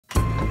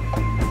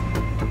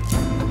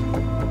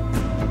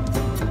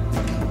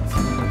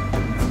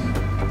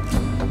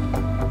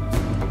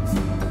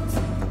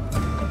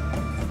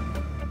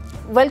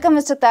Welcome,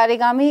 Mr.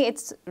 Tarigami.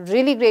 It's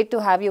really great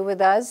to have you with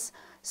us.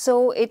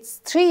 So it's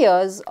 3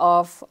 years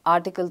of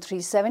Article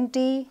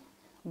 370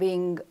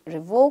 being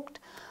revoked.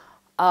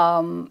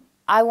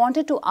 I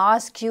wanted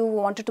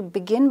to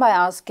begin by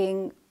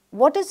asking,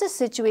 what is the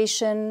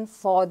situation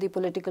for the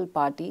political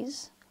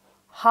parties?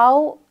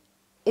 How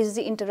is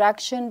the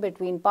interaction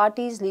between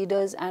parties,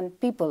 leaders, and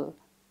people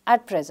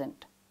at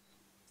present?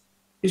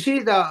 You see,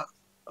 as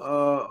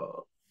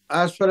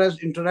far as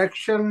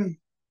interaction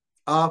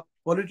of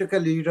political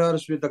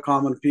leaders with the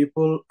common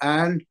people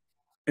and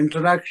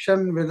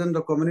interaction within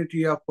the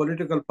community of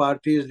political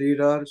parties,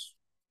 leaders,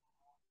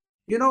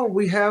 we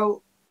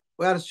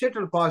are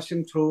still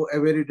passing through a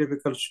very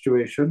difficult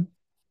situation.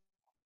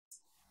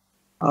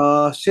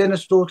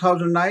 Since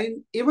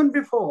 2009, even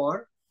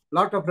before, a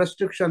lot of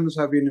restrictions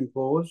have been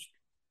imposed.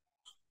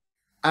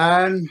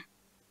 And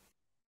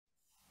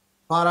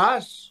for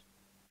us,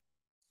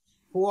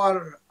 who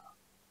are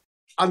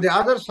on the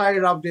other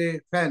side of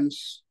the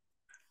fence,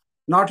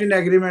 not in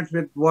agreement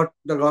with what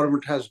the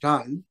government has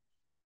done,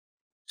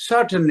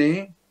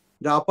 certainly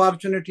the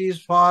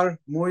opportunities for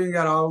moving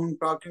around,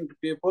 talking to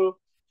people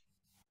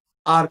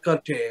are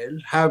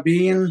curtailed, have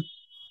been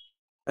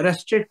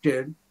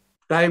restricted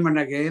time and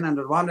again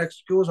under one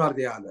excuse or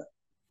the other.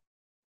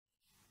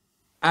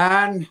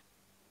 And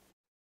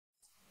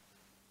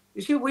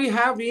you see, we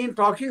have been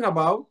talking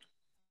about,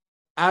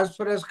 as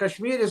far as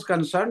Kashmir is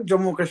concerned,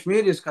 Jammu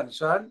Kashmir is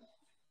concerned,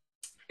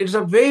 it's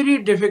a very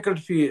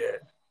difficult period.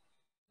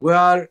 We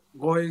are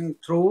going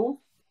through,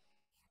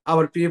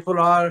 our people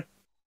are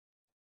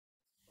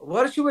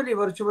virtually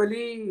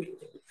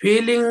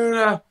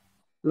feeling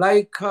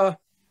like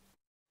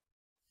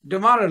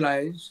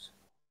demoralized,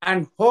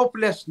 and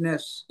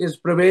hopelessness is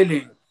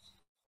prevailing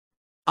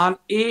on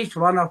each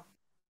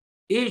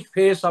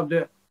face of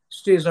the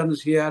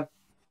citizens here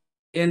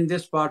in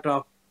this part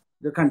of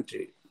the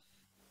country.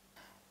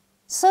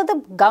 So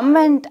the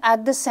government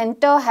at the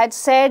center had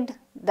said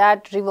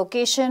that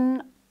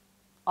revocation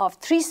of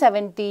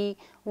 370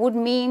 would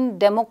mean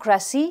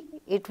democracy,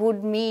 it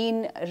would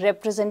mean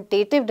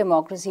representative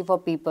democracy for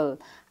people.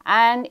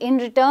 And in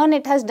return,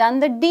 it has done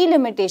the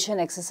delimitation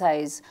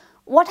exercise.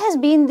 What has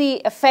been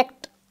the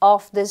effect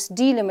of this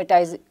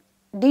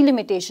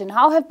delimitation?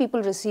 How have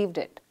people received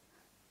it?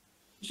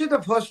 See,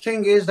 the first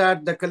thing is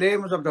that the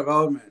claims of the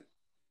government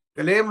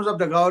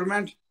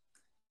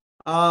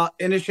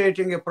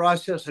initiating a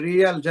process,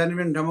 real,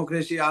 genuine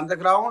democracy on the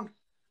ground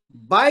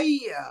by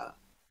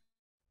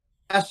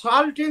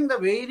assaulting the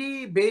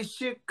very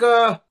basic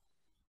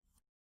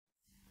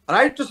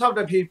rights of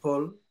the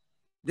people,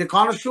 the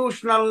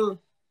constitutional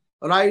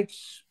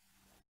rights,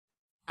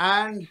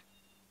 and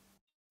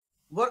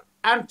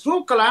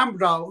through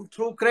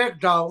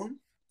crackdown,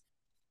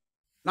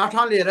 not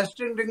only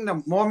restricting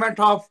the movement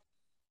of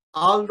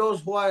all those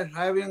who are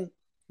having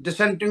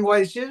dissenting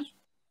voices,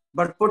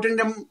 but putting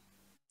them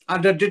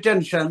under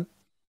detention,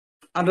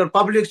 under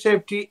Public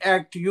Safety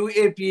Act,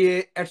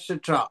 UAPA,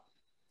 etc.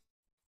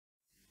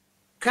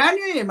 Can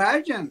you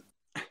imagine?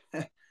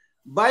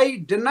 By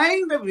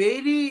denying the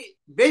very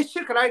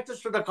basic rights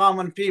to the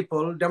common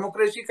people,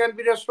 democracy can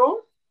be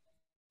restored?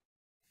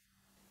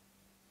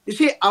 You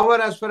see,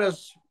 as far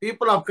as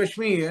people of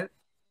Kashmir,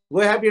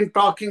 we have been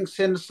talking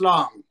since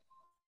long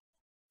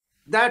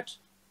that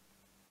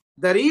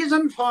the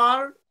reason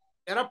for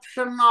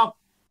eruption of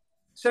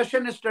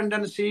secessionist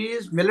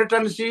tendencies,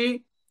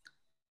 militancy,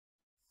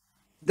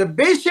 the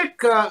basic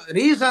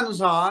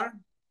reasons are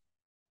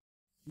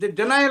the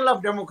denial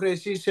of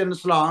democracy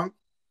since long.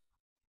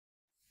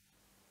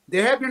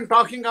 They have been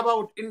talking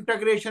about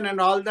integration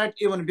and all that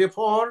even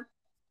before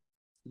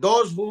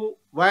those who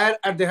were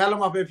at the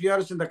helm of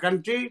affairs in the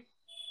country.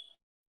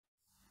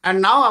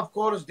 And now, of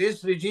course,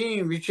 this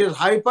regime, which is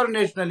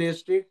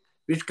hyper-nationalistic,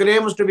 which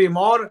claims to be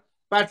more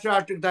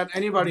patriotic than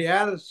anybody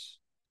else,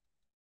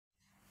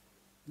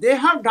 they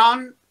have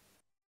done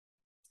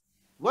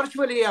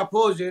virtually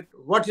opposite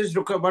what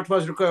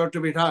was required to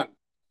be done.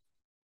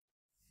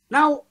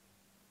 Now,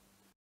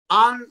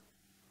 on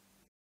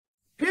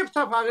 5th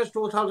of August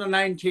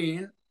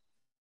 2019,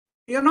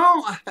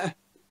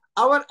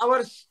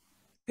 our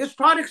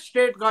historic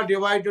state got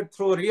divided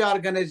through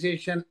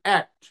Reorganization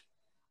Act.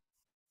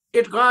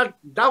 It got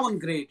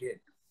downgraded.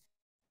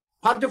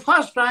 For the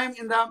first time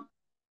in the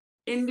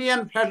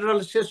Indian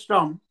federal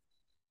system,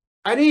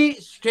 any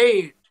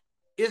state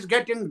is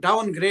getting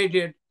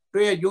downgraded to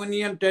a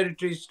union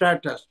territory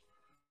status.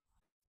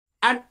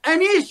 And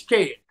any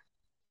state,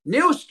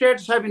 new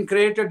states have been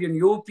created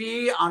in UP,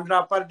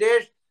 Andhra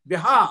Pradesh,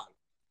 Bihar.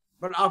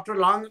 But after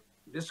long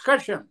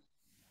discussion,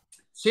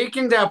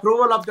 seeking the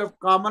approval of the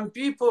common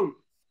people,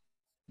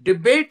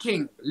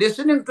 debating,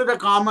 listening to the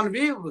common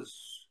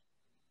views,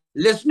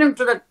 listening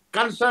to the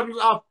concerns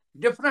of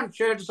different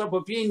shades of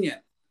opinion.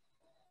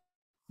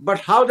 But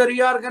how the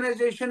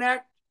Reorganization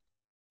Act,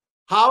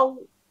 how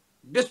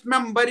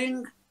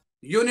dismembering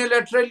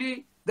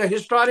unilaterally the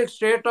historic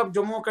state of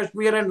Jammu,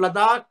 Kashmir and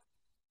Ladakh,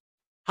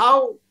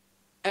 how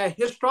a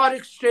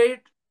historic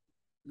state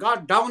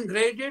got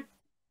downgraded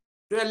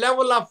to a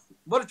level of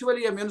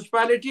virtually a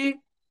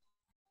municipality,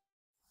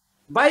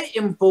 by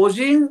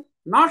imposing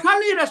not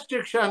only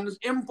restrictions,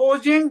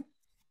 imposing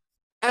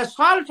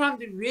assault on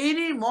the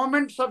very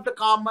moments of the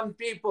common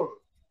people.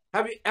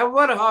 Have you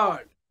ever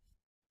heard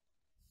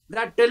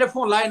that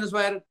telephone lines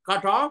were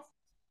cut off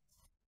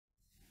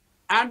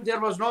and there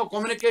was no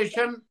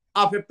communication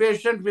of a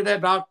patient with a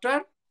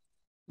doctor?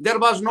 There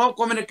was no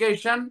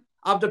communication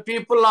of the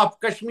people of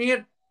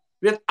Kashmir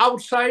with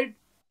outside.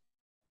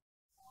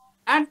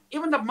 And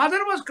even the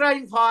mother was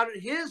crying for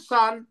his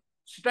son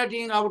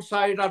studying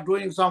outside or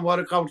doing some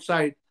work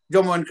outside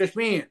Jammu and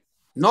Kashmir.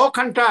 No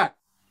contact.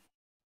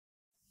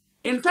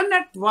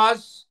 Internet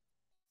was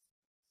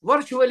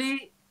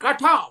virtually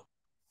cut off,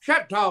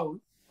 shut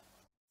down.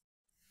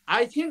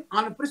 I think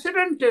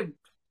unprecedented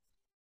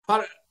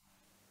for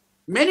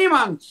many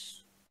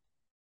months.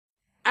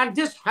 And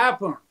this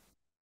happened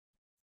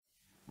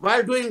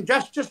while doing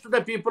justice to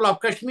the people of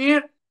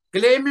Kashmir,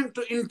 claiming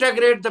to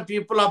integrate the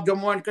people of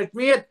Jammu and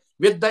Kashmir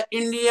with the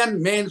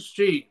Indian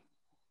mainstream.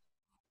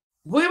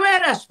 We were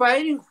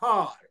aspiring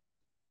for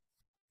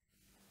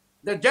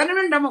the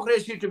genuine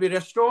democracy to be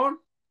restored.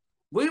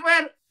 We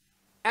were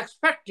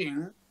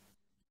expecting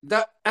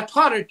the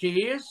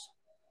authorities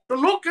to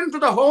look into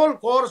the whole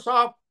course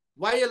of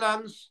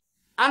violence,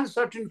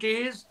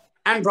 uncertainties,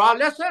 and draw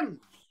lessons.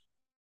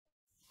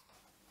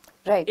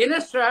 Right.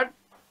 Instead,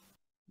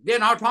 they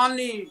not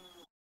only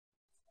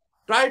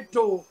tried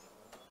to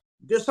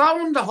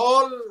disown the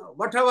whole,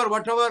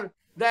 whatever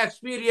the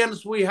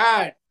experience we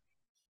had,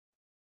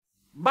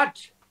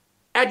 but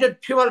added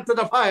fuel to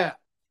the fire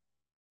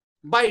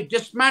by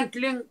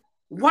dismantling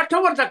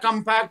whatever the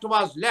compact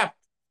was left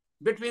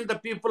between the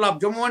people of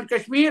Jammu and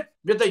Kashmir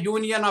with the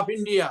Union of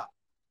India.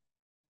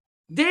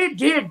 They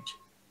did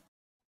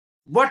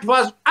what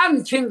was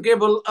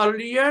unthinkable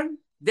earlier.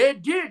 They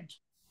did,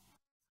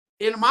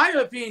 in my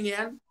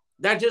opinion,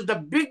 that is the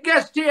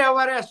biggest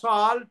ever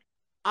assault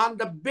on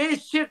the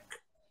basic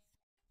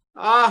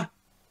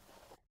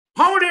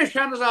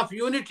foundations of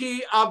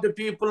unity of the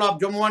people of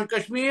Jammu and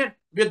Kashmir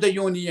with the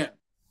Union.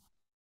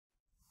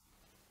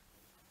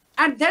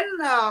 And then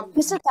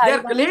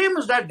their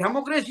claims that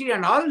democracy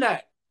and all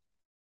that.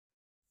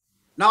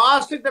 Now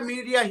ask the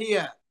media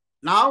here.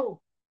 Now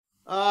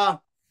the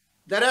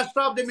rest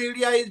of the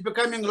media is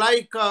becoming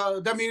like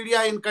the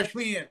media in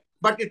Kashmir,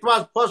 but it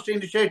was first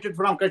initiated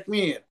from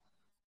Kashmir.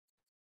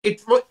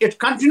 It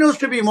continues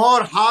to be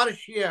more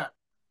harsh here.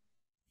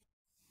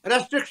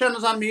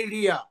 Restrictions on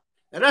media,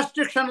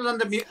 restrictions on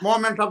the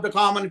movement of the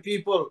common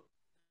people,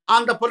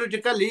 on the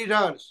political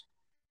leaders.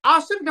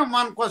 Ask them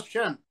one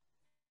question.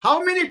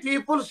 How many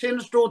people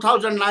since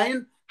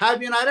 2009 have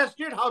been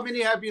arrested? How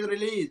many have been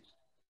released?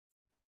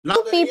 Now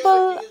the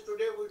reality is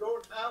today we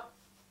don't have.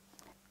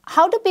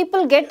 How do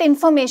people get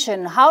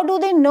information? How do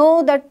they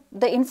know that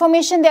the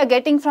information they are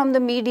getting from the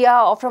media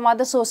or from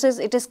other sources,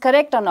 it is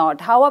correct or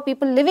not? How are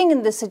people living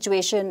in this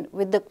situation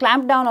with the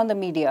clampdown on the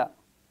media?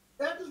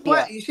 That is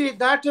what, you see,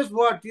 that is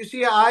what, you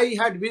see, I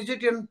had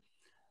visited in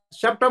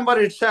September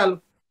itself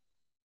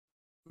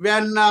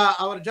when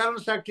our General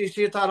Secretary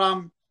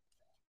Sitaram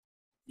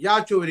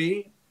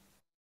Yachuri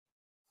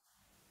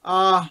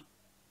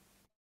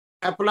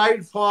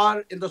applied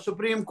for in the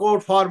Supreme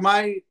Court for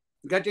my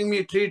getting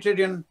me treated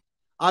in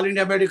All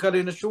India Medical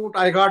Institute.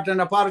 I got an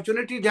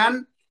opportunity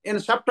then in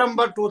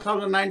September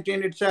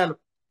 2019 itself.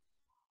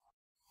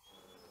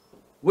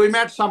 We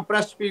met some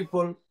press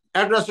people,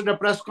 addressed a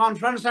press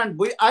conference, and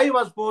I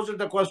was posed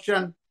the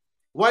question,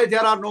 why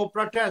there are no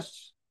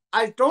protests?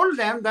 I told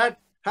them that,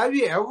 have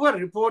you ever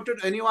reported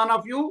any one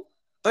of you,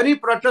 any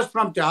protest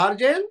from Tihar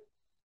jail?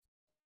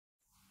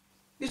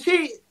 You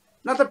see,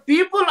 now the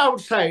people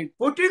outside,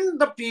 putting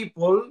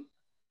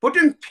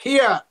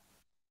fear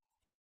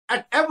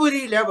at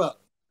every level,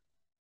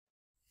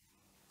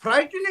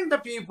 frightening the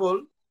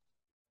people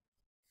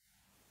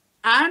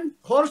and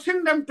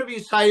forcing them to be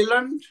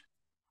silent.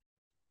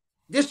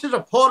 This is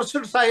a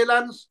forced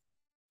silence.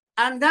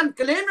 And then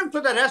claiming to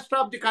the rest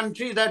of the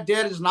country that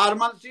there is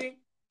normalcy.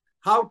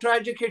 How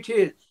tragic it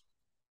is.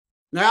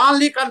 The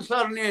only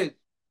concern is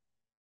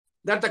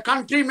that the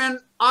countrymen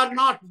are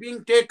not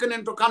being taken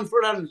into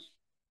confidence.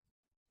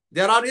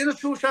 There are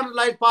institutions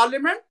like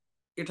Parliament.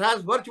 It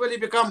has virtually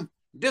become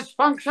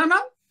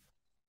dysfunctional.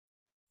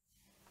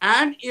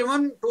 And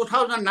even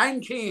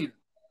 2019,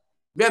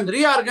 when the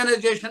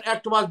Reorganization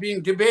Act was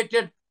being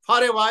debated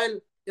for a while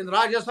in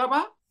Rajya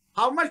Sabha,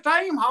 how much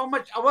time, how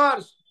much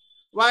hours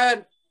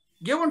were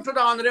given to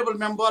the honorable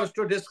members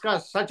to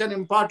discuss such an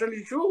important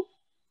issue?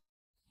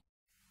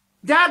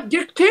 They are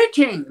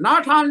dictating,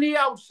 not only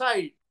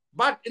outside,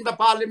 but in the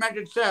Parliament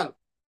itself.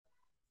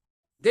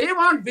 They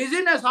want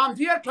business on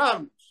their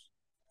terms.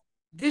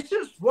 This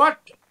is what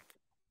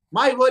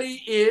my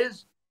worry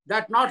is,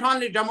 that not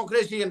only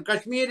democracy in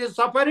Kashmir is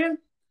suffering,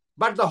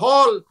 but the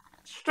whole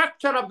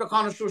structure of the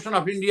Constitution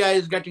of India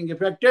is getting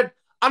affected,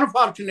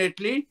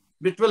 unfortunately,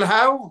 which will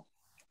have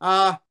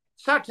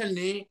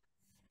certainly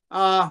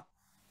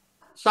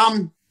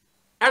some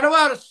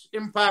adverse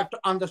impact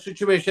on the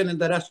situation in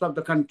the rest of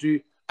the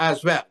country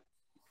as well.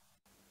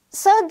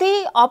 Sir,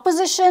 the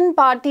opposition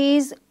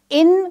parties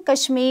in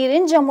Kashmir,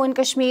 in Jammu and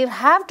Kashmir,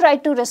 have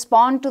tried to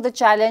respond to the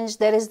challenge.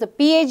 There is the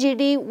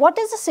PAGD. What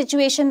is the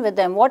situation with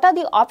them? What are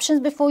the options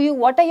before you?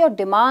 What are your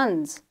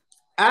demands?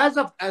 As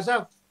a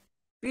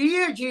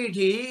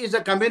PAGD is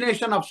a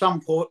combination of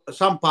some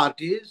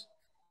parties.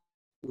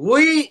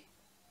 We,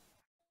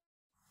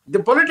 the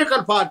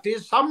political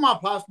parties, some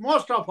of us,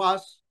 most of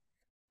us,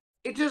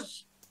 it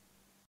is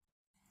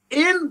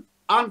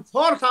on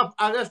 4th of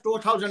August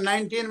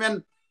 2019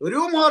 when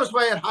rumors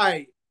were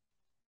high,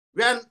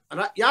 when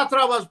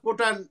Yatra was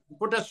put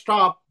a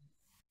stop,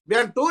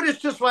 when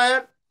tourists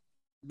were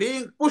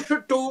being pushed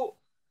to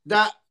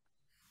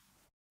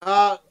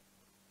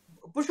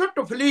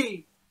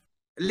flee,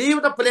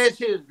 leave the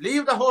places,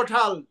 leave the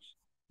hotels.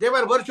 They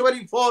were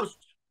virtually forced.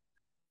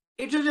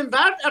 It is in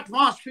that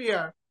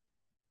atmosphere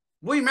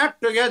we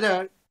met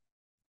together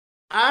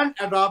and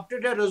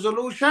adopted a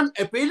resolution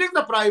appealing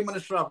the Prime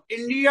Minister of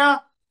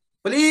India,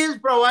 please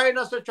provide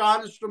us a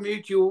chance to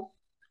meet you,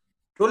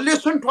 to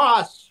listen to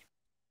us.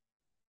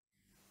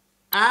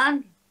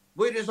 And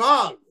we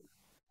resolved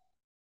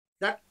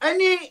that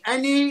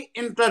any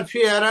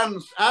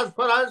interference as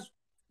far as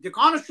the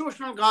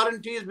constitutional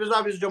guarantees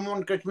vis-a-vis Jammu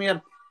and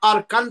Kashmir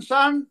are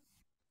concerned,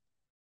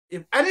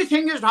 if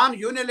anything is done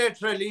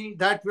unilaterally,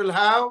 that will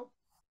have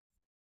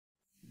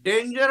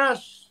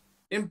dangerous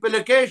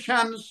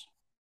implications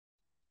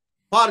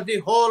for the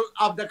whole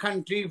of the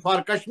country,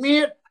 for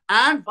Kashmir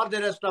and for the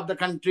rest of the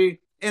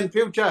country in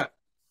future.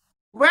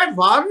 We had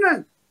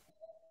warned.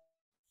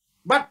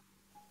 But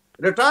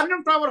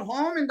returning to our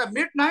home in the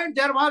midnight,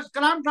 there was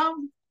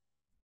clampdown.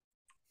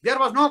 There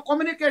was no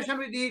communication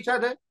with each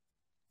other.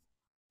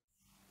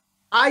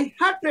 I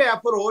had to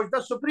approach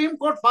the Supreme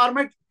Court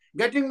for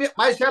getting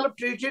myself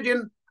treated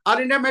in All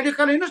India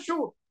Medical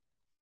Institute.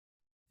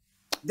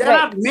 There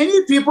are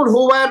many people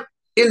who were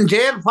in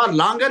jail for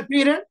longer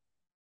period.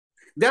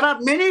 There are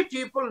many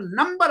people,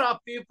 number of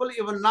people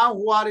even now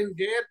who are in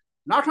jail,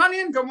 not only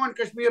in Jammu and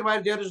Kashmir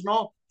where there is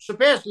no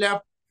space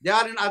left, they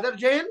are in other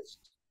jails.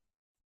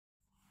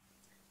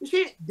 You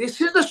see, this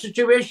is the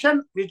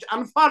situation which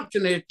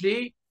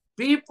unfortunately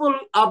people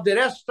of the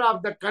rest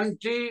of the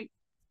country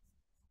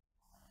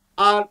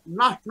are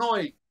not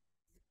knowing.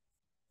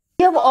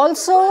 You have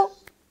also...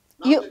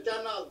 The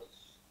channels,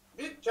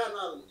 big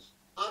channels,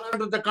 are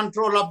under the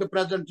control of the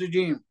present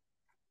regime.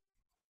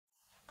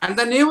 And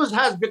the news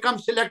has become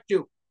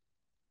selective.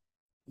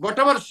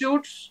 Whatever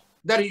suits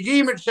the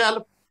regime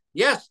itself,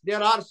 yes,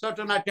 there are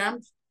certain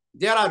attempts.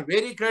 There are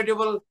very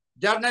credible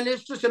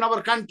journalists in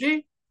our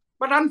country,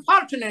 but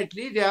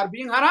unfortunately, they are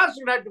being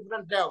harassed at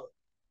different levels.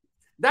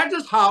 That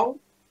is how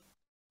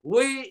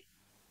we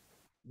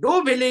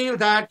do believe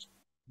that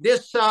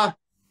this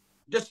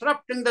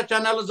disrupting the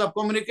channels of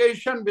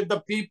communication with the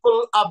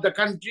people of the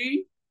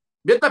country,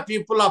 with the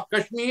people of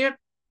Kashmir,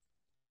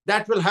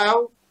 that will have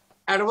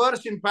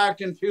adverse impact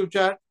in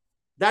future.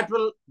 That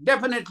will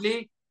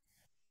definitely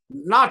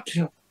not,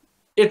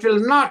 it will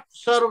not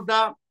serve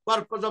the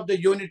purpose of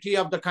the unity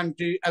of the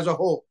country as a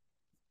whole.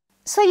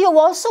 So you've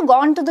also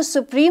gone to the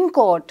Supreme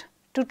Court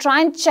to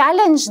try and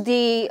challenge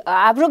the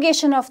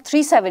abrogation of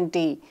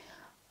 370.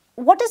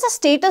 What is the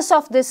status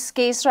of this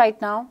case right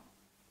now?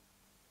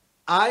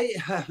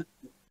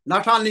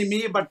 Not only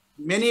me, but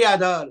many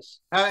others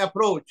have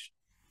approached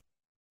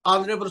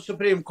Honorable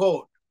Supreme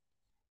Court.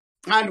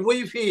 And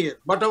we feel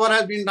whatever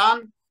has been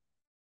done,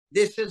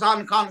 this is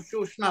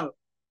unconstitutional.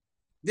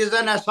 This is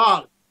an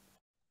assault.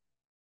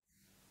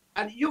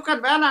 And you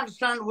can well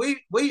understand,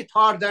 we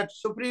thought that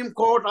Supreme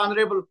Court,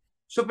 Honorable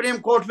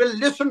Supreme Court will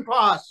listen to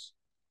us,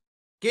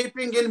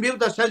 keeping in view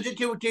the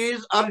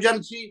sensitivities,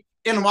 urgency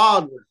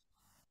involved.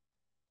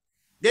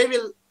 They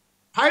will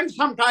find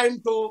some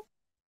time to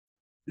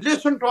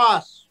listen to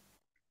us.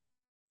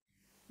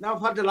 Now,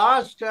 for the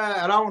last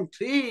around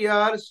 3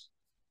 years,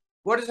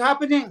 what is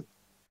happening?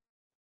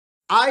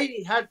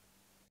 I had,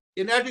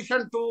 in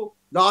addition to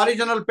the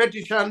original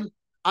petition,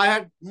 I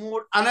had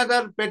moved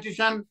another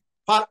petition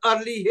for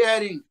early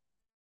hearing.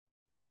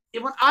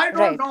 Even I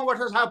don't know what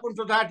has happened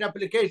to that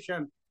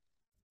application.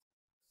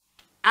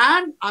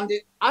 And on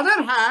the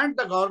other hand,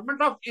 the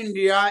government of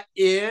India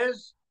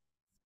is,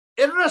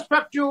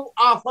 irrespective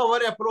of our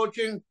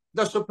approaching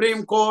the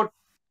Supreme Court,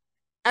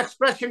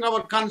 expressing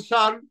our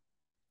concern,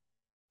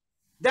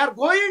 they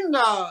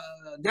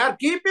are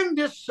keeping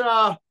this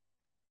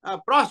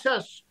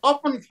process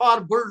open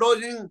for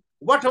bulldozing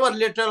whatever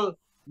little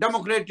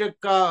democratic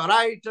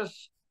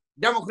rights,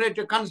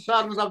 democratic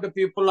concerns of the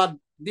people are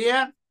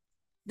there.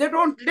 They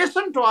don't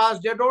listen to us.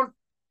 They don't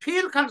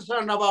feel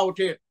concerned about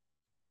it.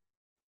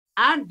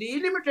 And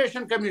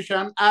Delimitation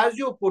Commission, as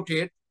you put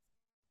it,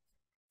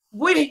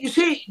 you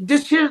see,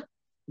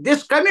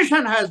 this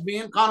commission has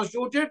been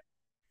constituted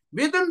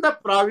within the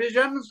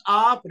provisions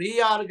of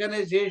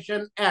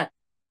Reorganization Act,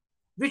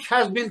 which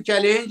has been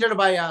challenged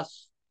by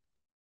us,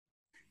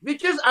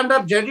 which is under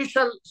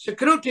judicial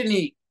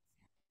scrutiny.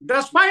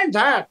 Despite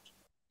that,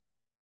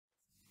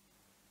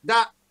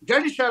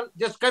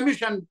 this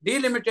commission,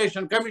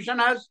 Delimitation Commission,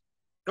 has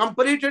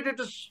completed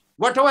its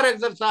whatever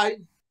exercise,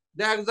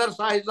 the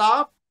exercise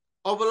of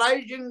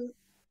obliging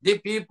the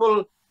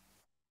people,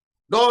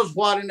 those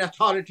who are in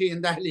authority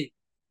in Delhi.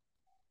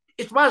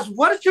 It was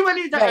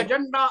virtually the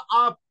agenda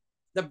of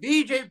the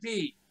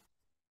BJP,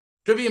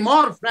 to be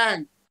more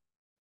frank,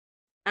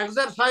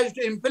 exercised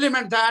to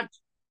implement that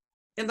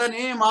in the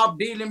name of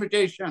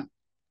delimitation.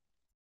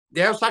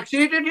 They have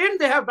succeeded in,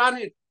 they have done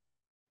it.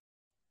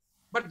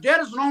 But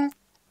there is no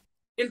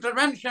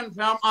intervention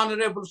from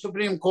Honorable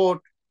Supreme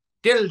Court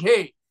till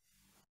date.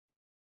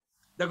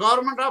 The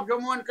government of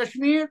Jammu and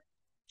Kashmir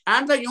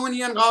and the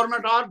union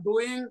government are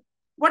doing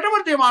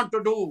whatever they want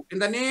to do in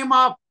the name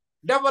of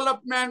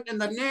development, in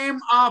the name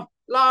of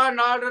law and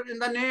order, in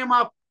the name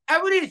of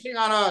everything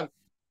on earth.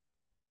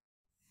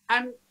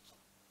 And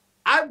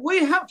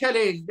we have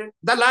challenged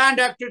the Land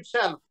Act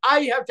itself.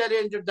 I have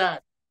challenged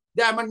that,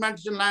 the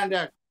amendments in Land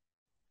Act.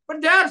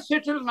 But they are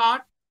still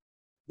not,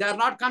 they are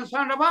not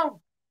concerned about.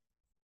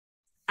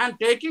 And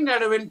taking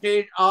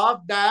advantage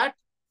of that,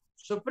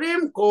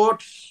 Supreme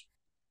Court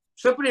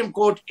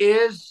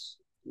is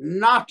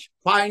not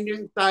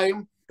finding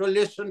time to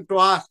listen to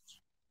us,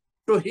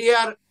 to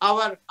hear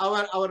our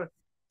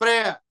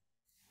prayer.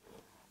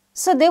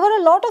 So there were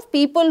a lot of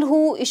people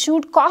who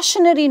issued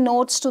cautionary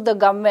notes to the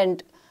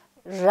government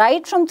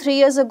right from 3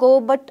 years ago.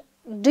 But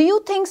do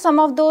you think some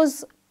of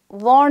those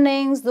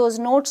warnings, those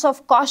notes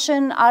of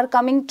caution are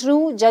coming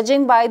true,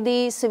 judging by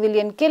the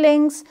civilian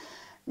killings,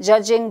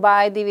 judging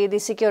by the way the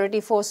security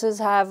forces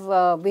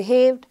have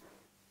behaved?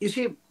 You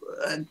see,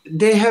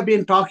 they have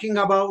been talking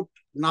about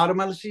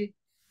normalcy.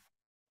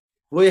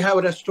 We have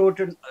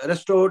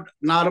restored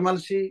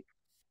normalcy.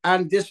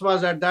 And this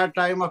was at that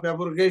time of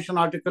abrogation,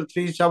 Article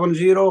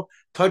 370,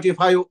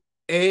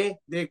 35A.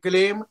 They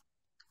claim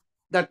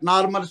that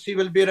normalcy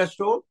will be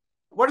restored.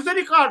 What is the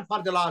record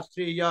for the last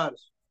 3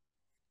 years?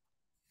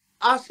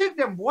 Ask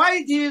them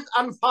why these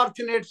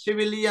unfortunate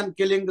civilian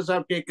killings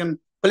have taken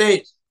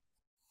place.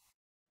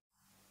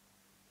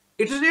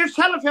 It is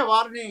itself a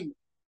warning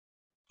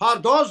for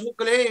those who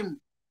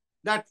claim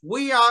that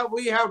we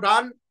have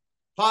done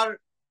for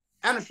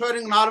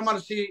ensuring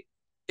normalcy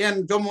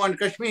in Jammu and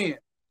Kashmir.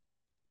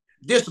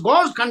 This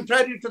goes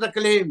contrary to the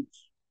claims.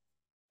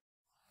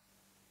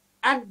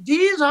 And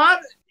these are,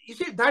 you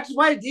see, that's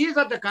why these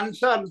are the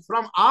concerns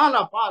from all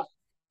of us.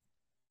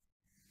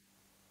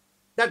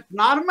 That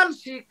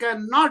normalcy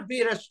cannot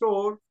be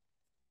restored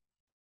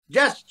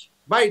just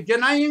by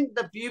denying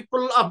the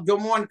people of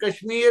Jammu and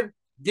Kashmir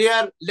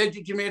their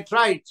legitimate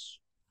rights,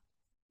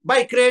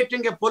 by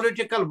creating a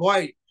political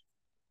void.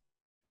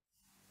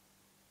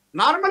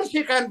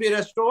 Normalcy can be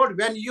restored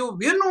when you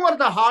win over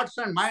the hearts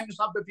and minds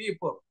of the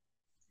people.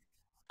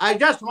 I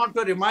just want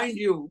to remind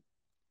you,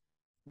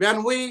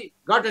 when we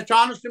got a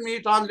chance to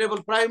meet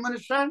Honorable Prime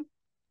Minister,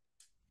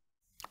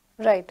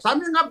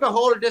 summing up the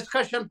whole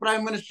discussion,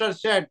 Prime Minister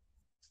said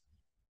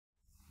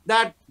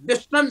that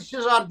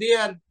distances are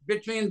there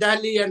between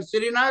Delhi and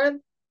Srinagar,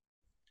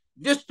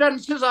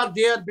 distances are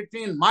there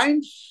between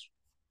minds,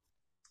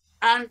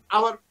 and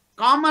our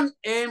common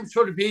aim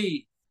should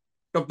be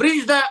to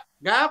bridge the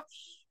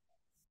gaps,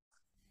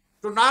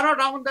 to narrow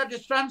down the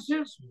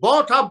distances,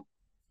 both of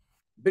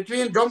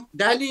between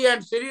Delhi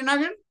and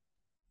Srinagar,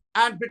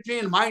 and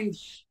between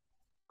minds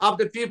of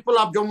the people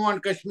of Jammu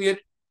and Kashmir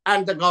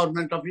and the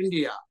government of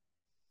India.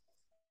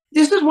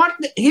 This is what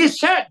he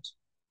said.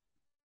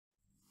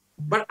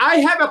 But I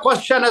have a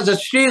question as a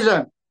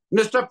citizen.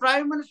 Mr.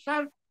 Prime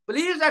Minister,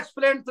 please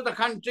explain to the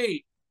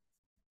country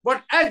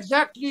what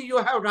exactly you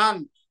have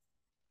done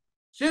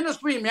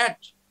since we met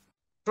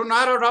to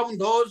narrow down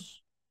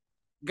those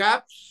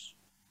gaps.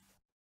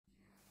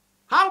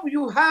 How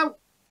you have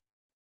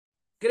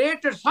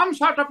created some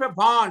sort of a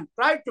bond,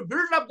 tried to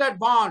build up that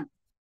bond,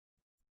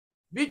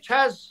 which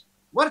has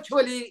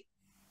virtually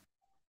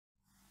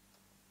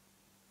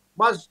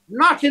was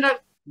not in a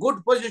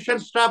good position,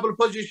 stable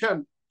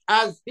position,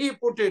 as he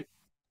put it.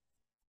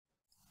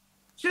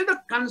 See, the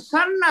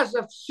concern as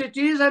a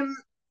citizen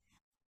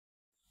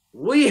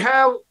we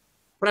have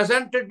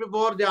presented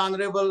before the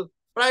Honorable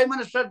Prime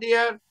Minister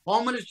there,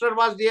 Home Minister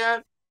was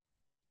there.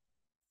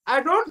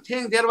 I don't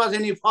think there was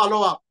any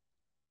follow-up.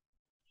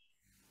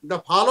 The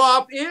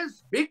follow-up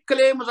is big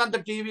claims on the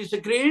TV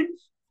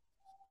screens.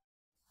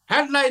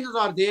 Headlines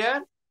are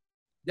there.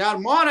 They are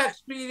more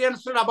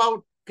experienced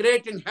about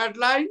creating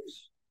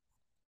headlines.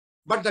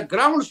 But the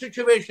ground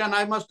situation,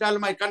 I must tell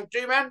my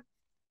countrymen,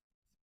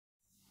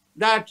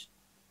 that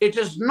it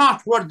is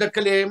not what the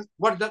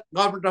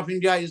government of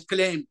India is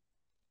claiming.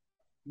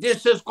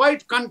 This is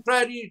quite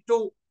contrary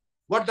to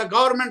what the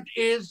government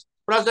is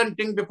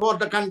presenting before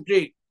the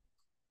country.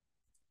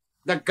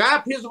 The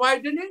gap is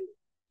widening.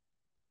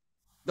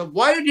 The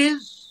void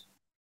is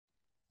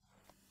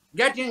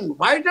getting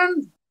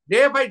widened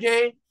day by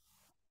day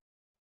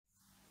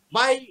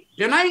by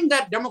denying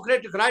the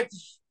democratic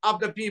rights of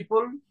the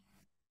people,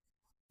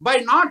 by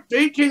not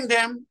treating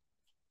them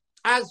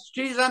as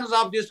citizens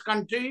of this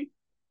country,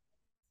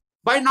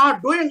 by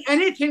not doing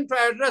anything to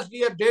address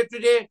their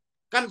day-to-day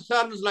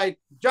concerns like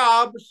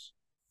jobs,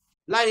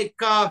 like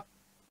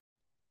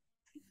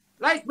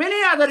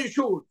many other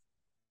issues.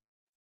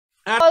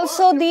 And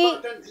also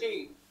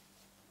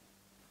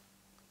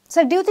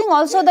So do you think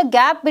also the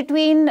gap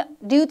between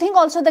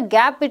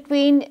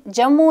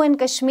Jammu and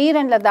Kashmir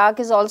and Ladakh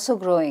is also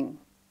growing?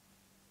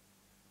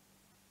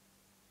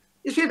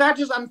 You see, that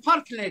is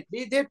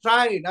unfortunately, they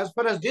tried. As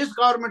far as this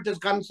government is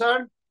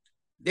concerned,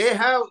 they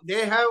have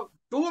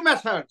two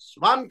methods.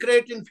 One,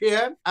 creating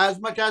fear as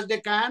much as they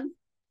can,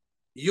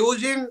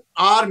 using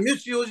or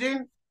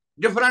misusing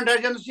different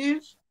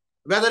agencies,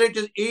 whether it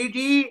is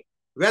ED,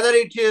 whether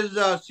it is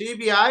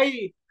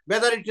CBI,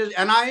 whether it is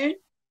NIA.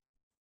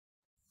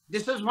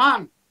 This is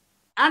one.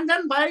 And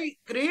then by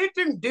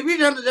creating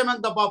divisions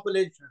among the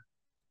population,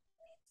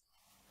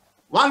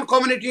 one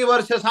community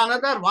versus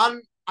another,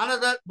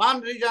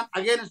 one region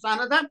against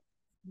another.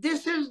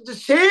 This is the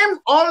same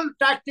old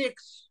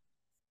tactics,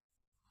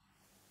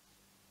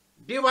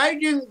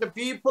 dividing the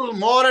people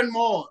more and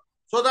more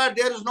so that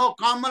there is no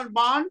common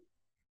bond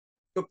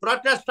to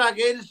protest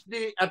against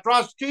the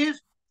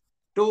atrocities,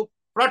 to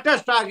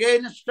protest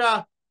against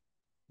the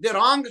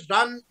wrongs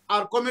done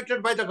or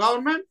committed by the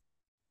government.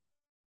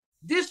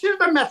 This is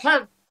the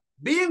method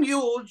being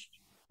used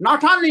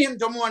not only in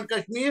Jammu and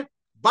Kashmir,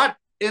 but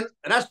in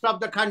rest of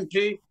the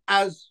country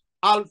as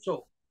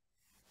also.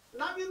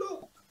 Now you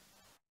look,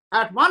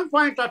 at one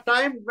point of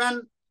time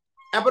when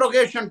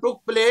abrogation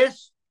took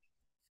place,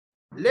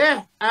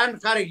 Leh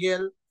and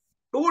Kargil,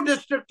 two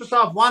districts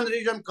of one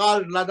region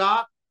called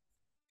Ladakh,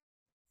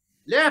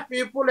 Leh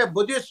people, a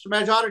Buddhist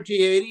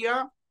majority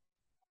area,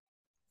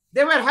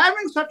 they were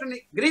having certain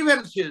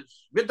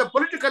grievances with the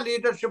political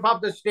leadership of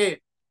the state.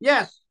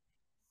 Yes,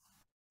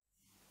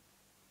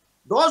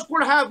 those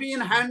could have been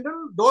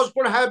handled, those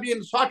could have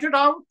been sorted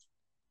out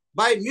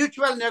by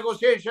mutual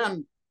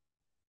negotiation.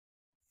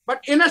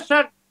 But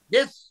instead,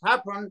 this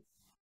happened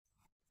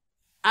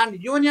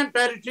and union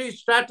territory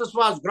status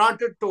was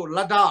granted to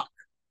Ladakh.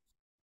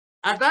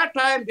 At that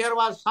time, there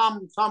was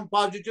some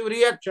positive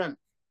reaction.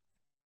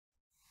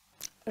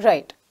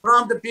 Right.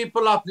 From the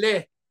people of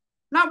Leh.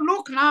 Now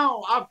look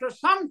now, after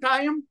some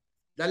time,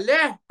 the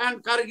Leh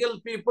and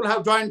Kargil people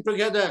have joined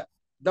together.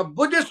 The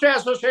Buddhist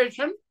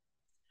Association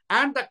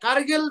and the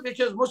Kargil,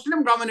 which is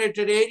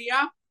Muslim-dominated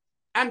area,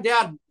 and they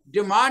are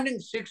demanding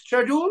 6th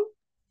schedule.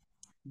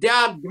 They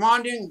are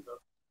demanding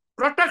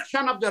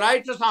protection of the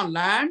rights on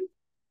land.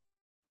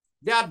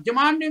 They are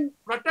demanding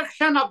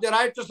protection of the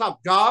rights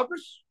of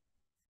jobs.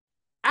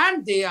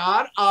 And they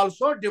are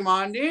also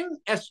demanding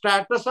a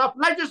status of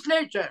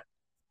legislature.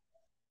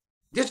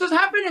 This is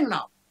happening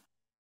now.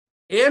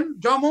 In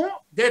Jammu,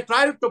 they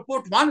tried to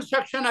put one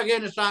section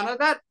against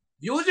another,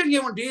 using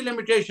even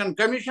delimitation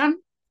commission.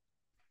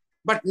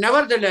 But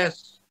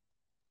nevertheless,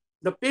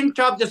 the pinch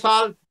of the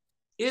salt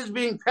is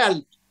being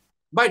felt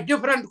by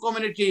different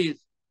communities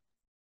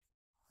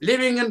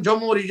living in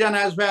Jammu region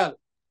as well.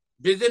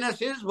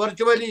 Business is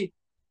virtually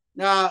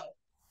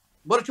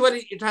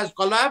it has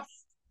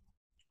collapsed,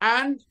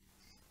 and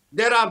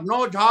there are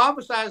no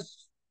jobs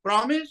as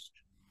promised.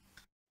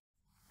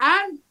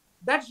 And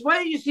that's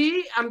why you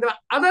see, on the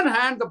other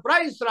hand, the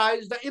price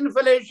rise, the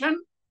inflation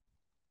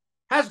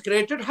has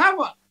created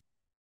havoc.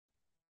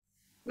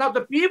 Now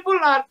the people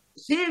are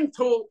seeing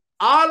through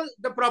all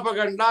the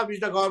propaganda which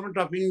the government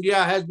of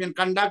India has been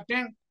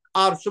conducting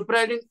or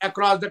spreading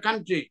across the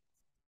country.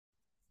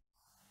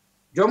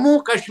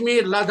 Jammu,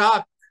 Kashmir,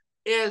 Ladakh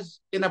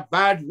is in a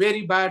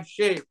very bad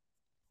shape.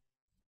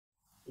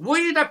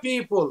 We the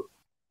people,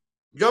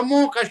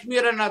 Jammu,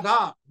 Kashmir and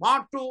Ladakh,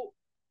 want to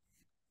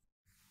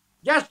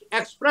just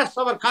express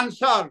our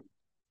concern,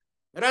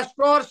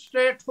 restore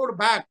statehood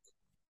back,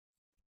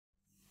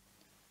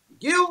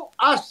 give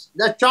us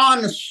the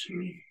chance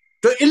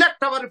to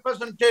elect our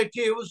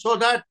representatives so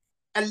that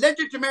a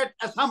legitimate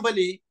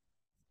assembly,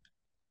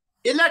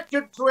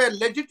 elected through a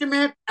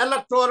legitimate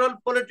electoral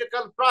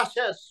political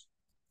process.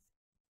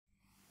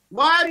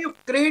 Why are you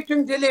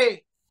creating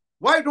delay?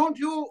 Why don't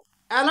you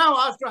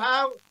allow us to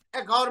have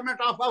a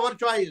government of our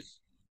choice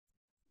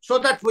so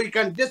that we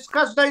can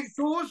discuss the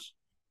issues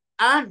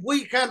and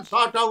we can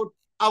sort out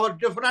our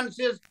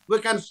differences, we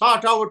can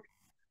sort out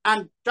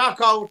and talk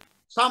out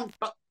some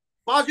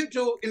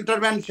positive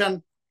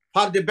intervention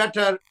for the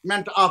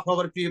betterment of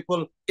our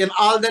people in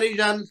all the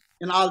regions,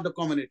 in all the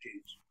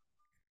communities.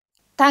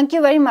 Thank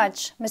you very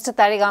much, Mr.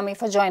 Tarigami,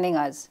 for joining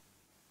us.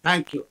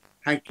 Thank you.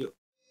 Thank you.